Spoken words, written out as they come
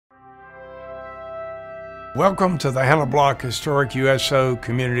Welcome to the Hannah Block Historic USO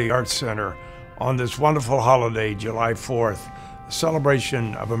Community Arts Center on this wonderful holiday, July 4th, the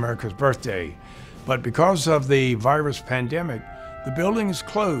celebration of America's birthday. But because of the virus pandemic, the building is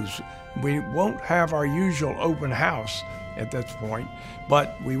closed. We won't have our usual open house at this point,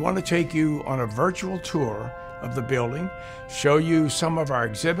 but we want to take you on a virtual tour of the building, show you some of our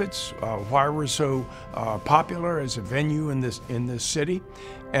exhibits, why we're so popular as a venue in this city,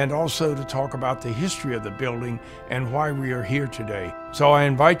 and also to talk about the history of the building and why we are here today. So I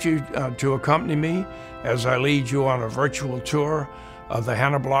invite you to accompany me as I lead you on a virtual tour of the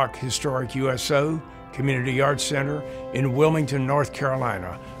Hannah Block Historic USO Community Arts Center in Wilmington, North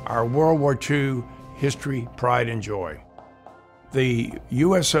Carolina, our World War II history, pride, and joy. The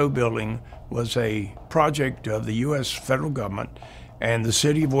USO building was a project of the U.S. federal government and the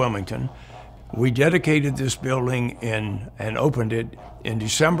city of Wilmington. We dedicated this building and opened it in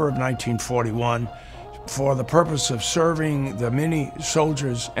December of 1941 for the purpose of serving the many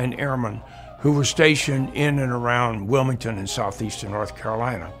soldiers and airmen who were stationed in and around Wilmington and southeastern North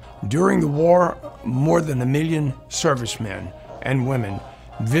Carolina. During the war, more than 1 million servicemen and women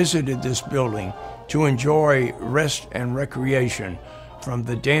visited this building to enjoy rest and recreation, from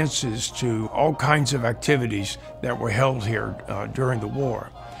the dances to all kinds of activities that were held here during the war.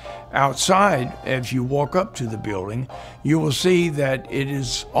 Outside, as you walk up to the building, you will see that it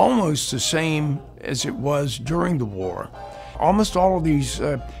is almost the same as it was during the war. Almost all of these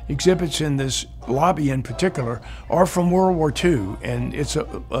exhibits in this lobby in particular are from World War II, and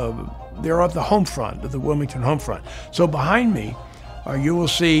they're of the home front, of the Wilmington home front. So behind me, you will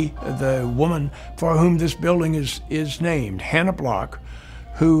see the woman for whom this building is named, Hannah Block,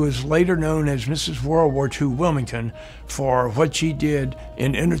 who is later known as Mrs. World War II Wilmington for what she did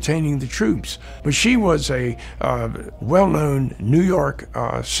in entertaining the troops. But she was a well-known New York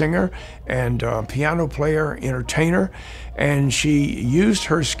singer and piano player, entertainer, and she used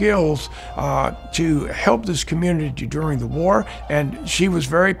her skills to help this community during the war, and she was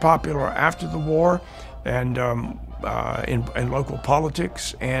very popular after the war and in local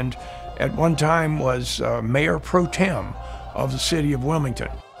politics, and at one time was Mayor Pro Tem of the city of Wilmington.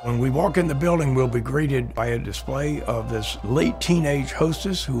 When we walk in the building, we'll be greeted by a display of this late teenage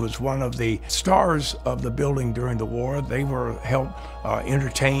hostess who was one of the stars of the building during the war. They were helped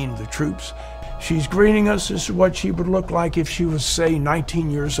entertain the troops. She's greeting us. This is what she would look like if she was, say, 19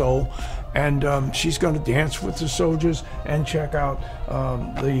 years old. And she's going to dance with the soldiers and check out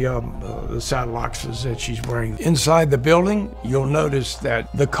the saddle boxes that she's wearing. Inside the building, you'll notice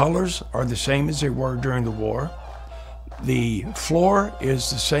that the colors are the same as they were during the war. The floor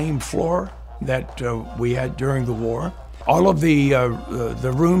is the same floor that we had during the war. All of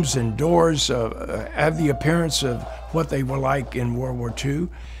the rooms and doors have the appearance of what they were like in World War II.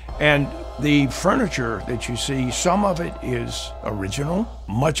 And the furniture that you see, some of it is original.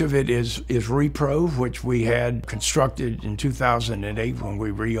 Much of it is repro, which we had constructed in 2008 when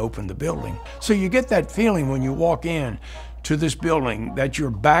we reopened the building. So you get that feeling when you walk in to this building that you're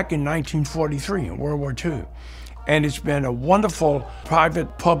back in 1943 in World War II. And it's been a wonderful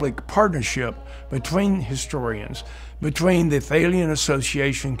private-public partnership between historians, between the Thalian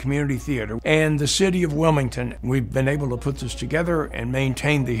Association Community Theater and the city of Wilmington. We've been able to put this together and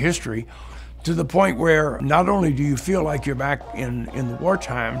maintain the history to the point where not only do you feel like you're back in the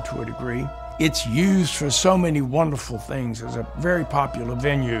wartime to a degree, it's used for so many wonderful things as a very popular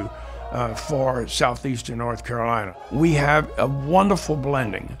venue for southeastern North Carolina. We have a wonderful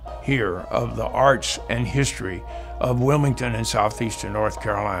blending here of the arts and history of Wilmington and southeastern North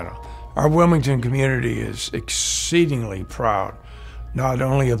Carolina. Our Wilmington community is exceedingly proud not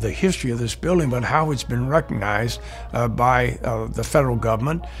only of the history of this building, but how it's been recognized by the federal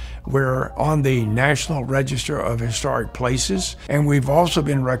government. We're on the National Register of Historic Places, and we've also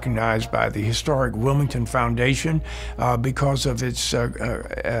been recognized by the Historic Wilmington Foundation because of its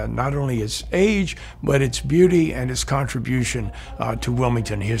not only its age, but its beauty and its contribution to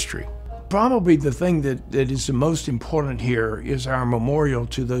Wilmington history. Probably the thing that is the most important here is our memorial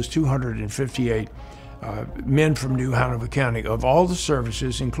to those 258 men from New Hanover County of all the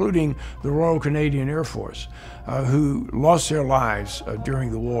services, including the Royal Canadian Air Force, who lost their lives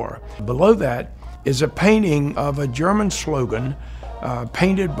during the war. Below that is a painting of a German slogan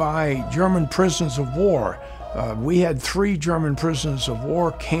painted by German prisoners of war. We had 3 German prisoners of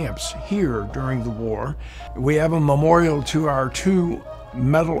war camps here during the war. We have a memorial to our 2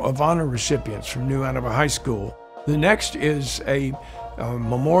 Medal of Honor recipients from New Hanover High School. The next is a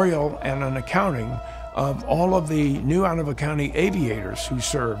memorial and an accounting of all of the New Hanover County aviators who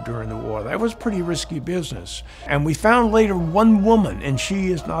served during the war. That was pretty risky business. And we found later one woman, and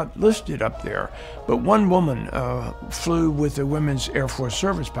she is not listed up there, but one woman flew with the Women's Air Force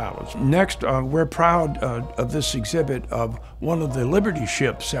Service Pilots. Next, we're proud of this exhibit of one of the Liberty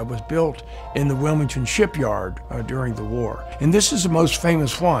ships that was built in the Wilmington shipyard during the war. And this is the most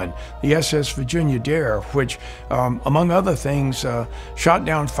famous one, the SS Virginia Dare, which, among other things, shot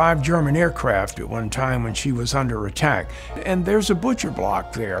down 5 German aircraft at one time when she was under attack. And there's a butcher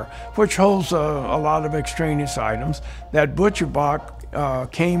block there, which holds a lot of extraneous items. That butcher block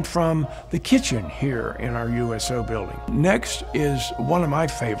came from the kitchen here in our USO building. Next is one of my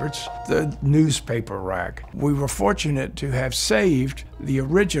favorites, the newspaper rack. We were fortunate to have saved the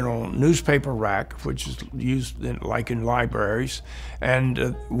original newspaper rack, which is used like in libraries,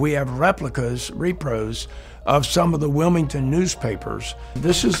 and we have replicas, repros, of some of the Wilmington newspapers.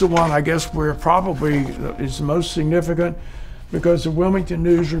 This is the one I guess where probably is the most significant, because the Wilmington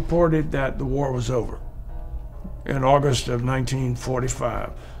News reported that the war was over in August of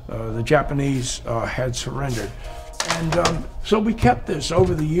 1945. The Japanese had surrendered. And so we kept this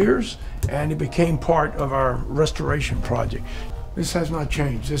over the years, and it became part of our restoration project. This has not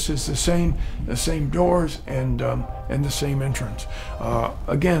changed. This is the same doors and the same entrance.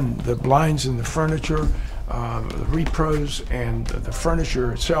 Again, the blinds and the furniture, the repros and the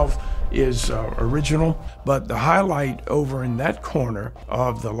furniture itself is original, but the highlight over in that corner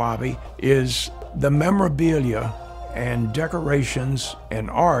of the lobby is the memorabilia and decorations and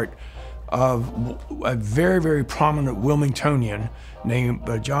art of a very, very prominent Wilmingtonian named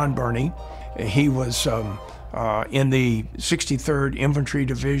John Birney. He was in the 63rd Infantry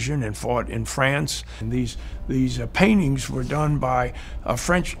Division and fought in France. And these paintings were done by a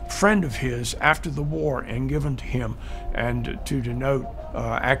French friend of his after the war and given to him and to denote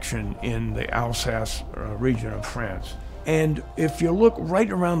action in the Alsace region of France. And if you look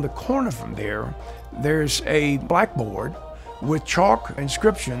right around the corner from there, there's a blackboard with chalk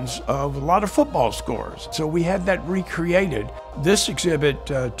inscriptions of a lot of football scores. So we had that recreated. This exhibit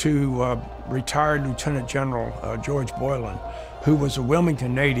to retired Lieutenant General George Boylan, who was a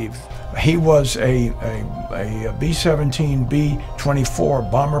Wilmington native. He was a B-17,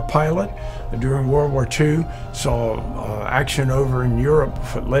 B-24 bomber pilot during World War II, saw action over in Europe,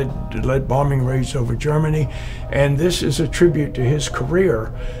 led bombing raids over Germany, and this is a tribute to his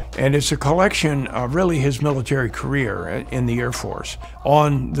career, and it's a collection of really his military career in the Air Force.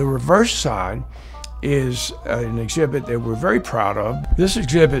 On the reverse side is an exhibit that we're very proud of. This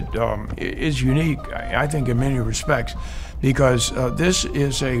exhibit is unique, I think, in many respects, because this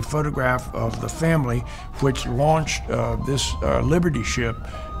is a photograph of the family which launched this Liberty ship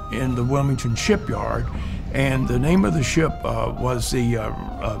in the Wilmington shipyard, and the name of the ship was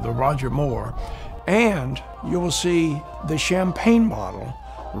the Roger Moore. And you will see the champagne bottle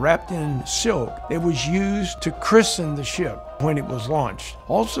wrapped in silk. It was used to christen the ship when it was launched.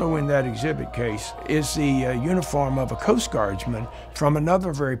 Also in that exhibit case is the uniform of a Coast Guardsman from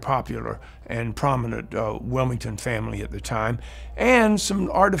another very popular and prominent Wilmington family at the time, and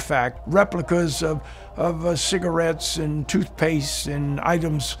some artifact replicas of cigarettes and toothpaste and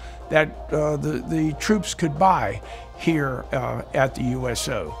items that the troops could buy here at the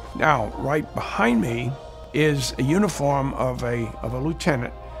USO. Now, right behind me is a uniform of a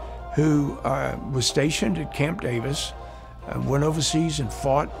lieutenant who was stationed at Camp Davis, went overseas and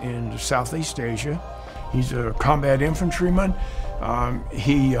fought in Southeast Asia. He's a combat infantryman.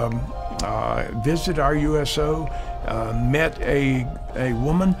 He visited our USO, met a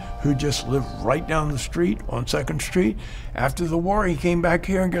woman who just lived right down the street on 2nd Street. After the war, he came back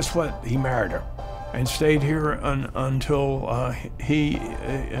here, and guess what? He married her and stayed here until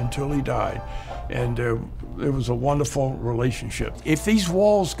he died. And it was a wonderful relationship. If these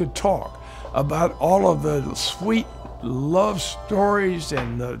walls could talk about all of the sweet love stories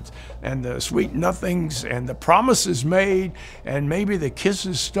and the sweet nothings and the promises made and maybe the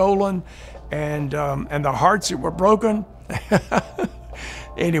kisses stolen and the hearts that were broken,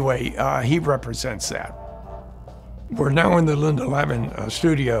 anyway, he represents that. We're now in the Linda Lavin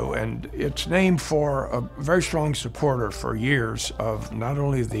studio, and it's named for a very strong supporter for years of not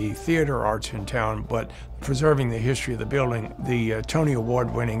only the theater arts in town, but preserving the history of the building, the Tony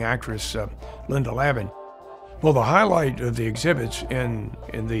Award-winning actress Linda Lavin. Well, the highlight of the exhibits in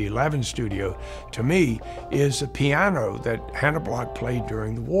the Lavin studio, to me, is the piano that Hannah Block played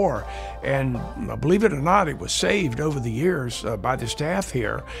during the war. And believe it or not, it was saved over the years by the staff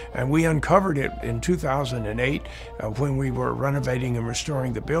here, and we uncovered it in 2008 when we were renovating and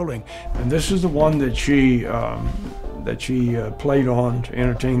restoring the building. And this is the one that she played on to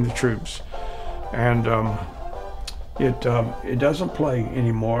entertain the troops. And it doesn't play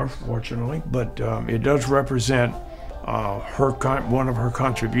anymore, fortunately, but it does represent one of her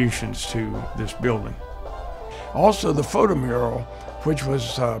contributions to this building. Also, the photo mural, which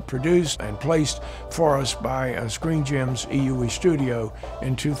was produced and placed for us by Screen Gems EUE Studio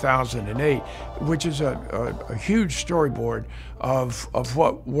in 2008, which is a huge storyboard of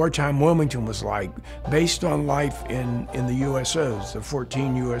what wartime Wilmington was like, based on life in the USOs, the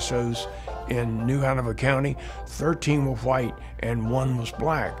 14 USOs in New Hanover County. 13 were white and 1 was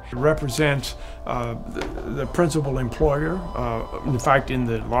black. It represents the principal employer, in fact, in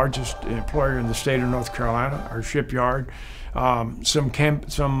the largest employer in the state of North Carolina, our shipyard. Some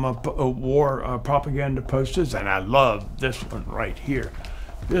war propaganda posters, and I love this one right here.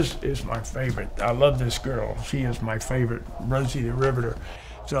 This is my favorite. I love this girl. She is my favorite, Rosie the Riveter.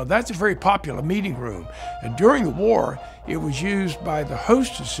 So that's a very popular meeting room. And during the war, it was used by the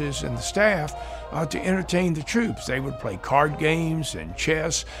hostesses and the staff to entertain the troops. They would play card games and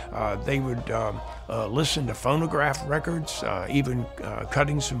chess. They would listen to phonograph records, even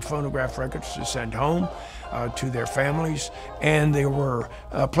cutting some phonograph records to send home to their families. And there were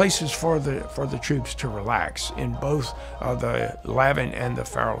places for the troops to relax in both the Lavin and the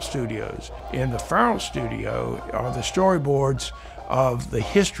Farrell studios. In the Farrell studio are the storyboards of the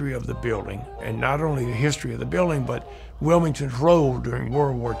history of the building, and not only the history of the building, but Wilmington's role during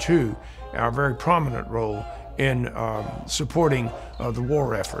World War II, our very prominent role in supporting the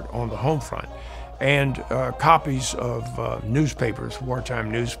war effort on the home front, and copies of newspapers,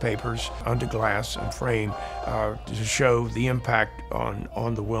 wartime newspapers, under glass and frame to show the impact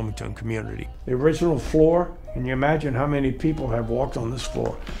on the Wilmington community. The original floor, can you imagine how many people have walked on this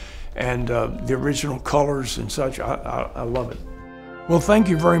floor? And the original colors and such, I love it. Well, thank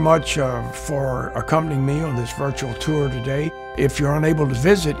you very much for accompanying me on this virtual tour today. If you're unable to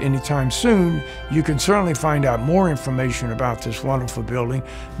visit anytime soon, you can certainly find out more information about this wonderful building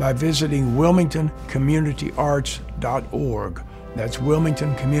by visiting wilmingtoncommunityarts.org. That's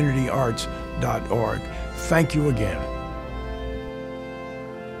wilmingtoncommunityarts.org. Thank you again.